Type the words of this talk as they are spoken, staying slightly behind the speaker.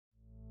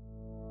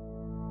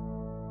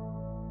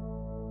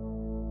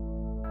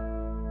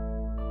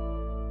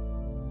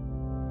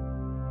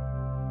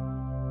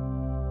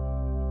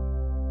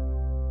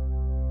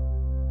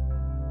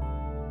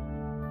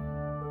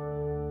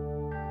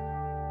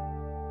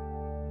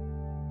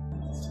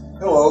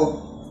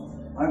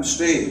Hello, I'm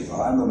Steve.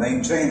 I'm the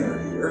maintainer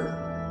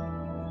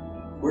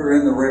here. We're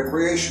in the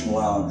recreation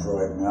lounge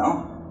right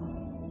now.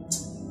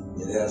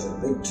 It has a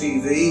big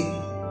TV,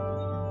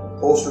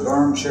 upholstered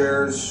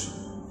armchairs,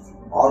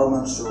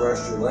 ottomans to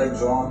rest your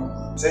legs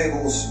on,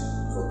 tables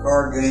for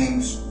card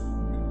games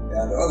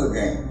and other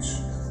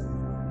games,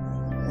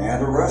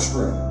 and a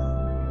restroom.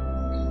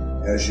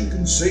 As you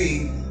can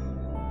see,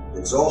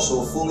 it's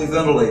also fully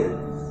ventilated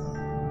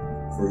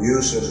for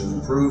use as an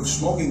improved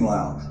smoking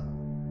lounge.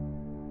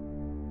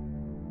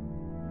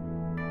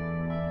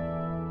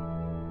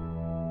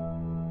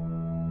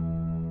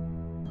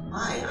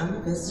 Hi, I'm a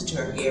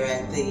visitor here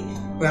at the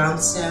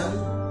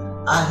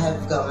Brownstone. I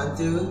have gone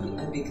through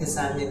because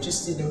I'm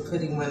interested in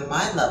putting one of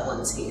my loved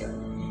ones here.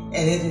 And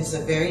it is a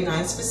very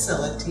nice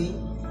facility.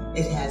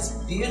 It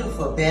has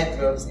beautiful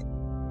bedrooms.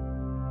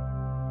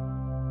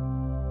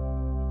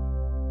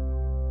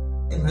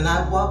 And when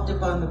I walked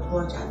up on the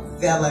porch, I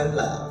fell in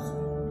love.